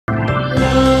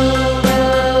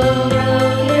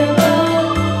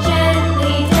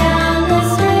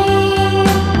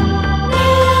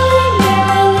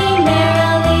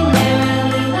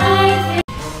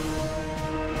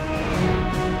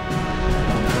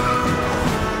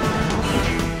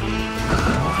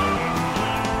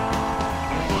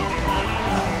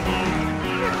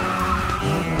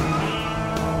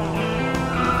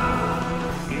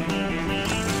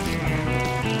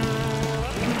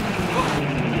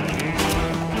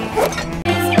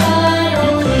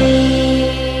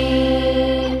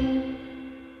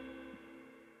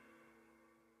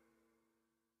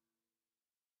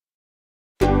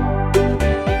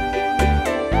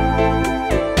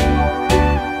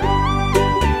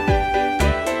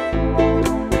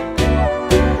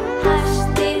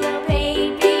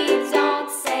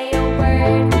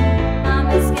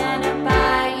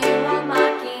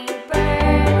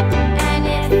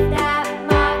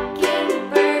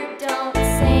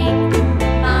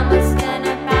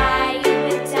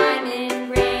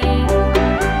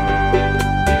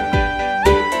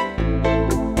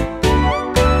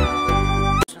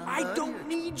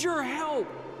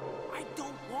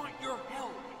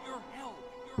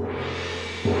Bang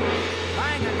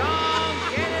a gong,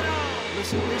 get it on!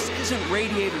 Listen, this isn't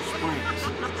Radiator Springs.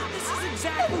 This is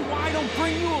exactly why I don't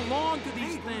bring you along to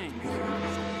these things.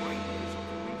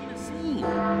 Making a scene.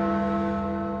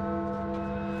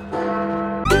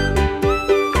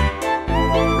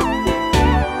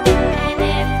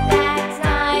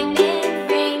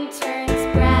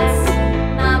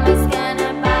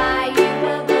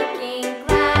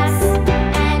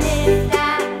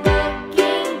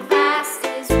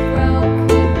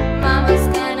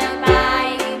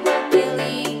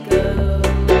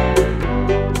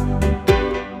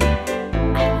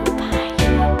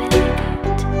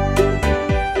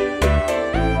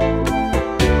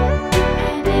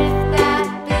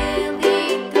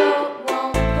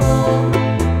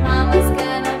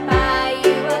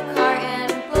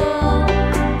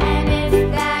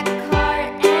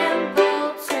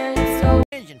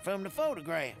 From the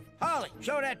photograph. Holley,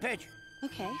 show that picture.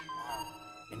 Okay.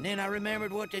 And then I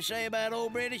remembered what they say about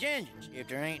old British engines. If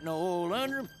there ain't no oil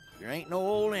under them, there ain't no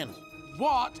oil in them.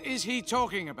 What is he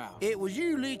talking about? It was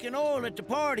you leaking oil at the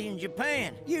party in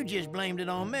Japan. You just blamed it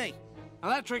on me.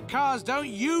 Electric cars don't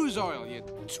use oil, you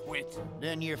twit.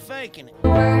 Then you're faking it.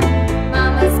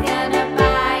 Mama's gonna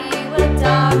buy you a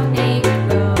dog named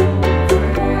Rover.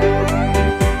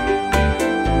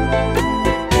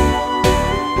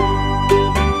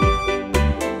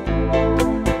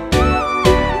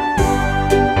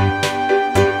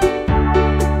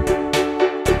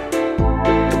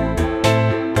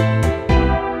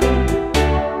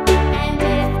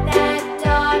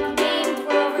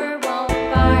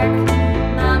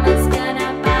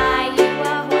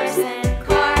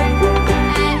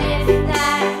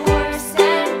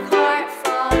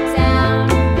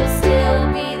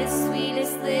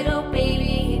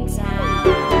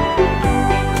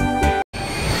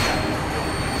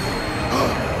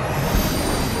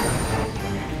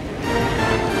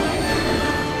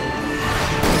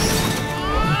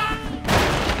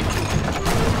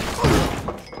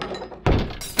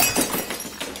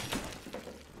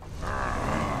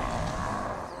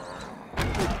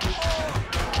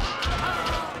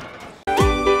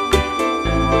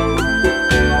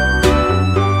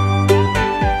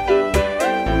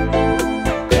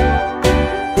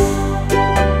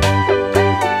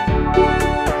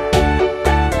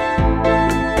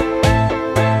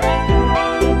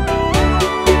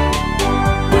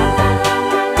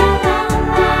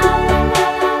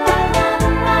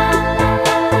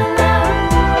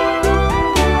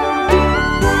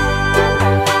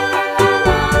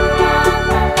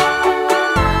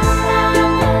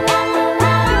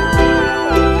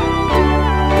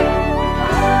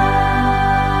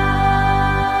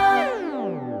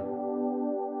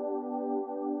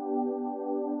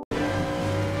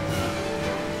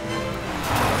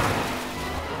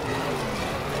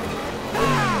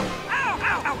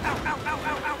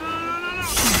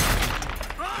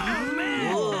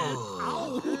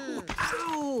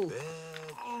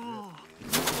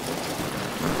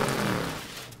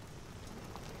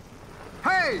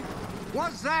 Hey!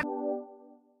 What's that?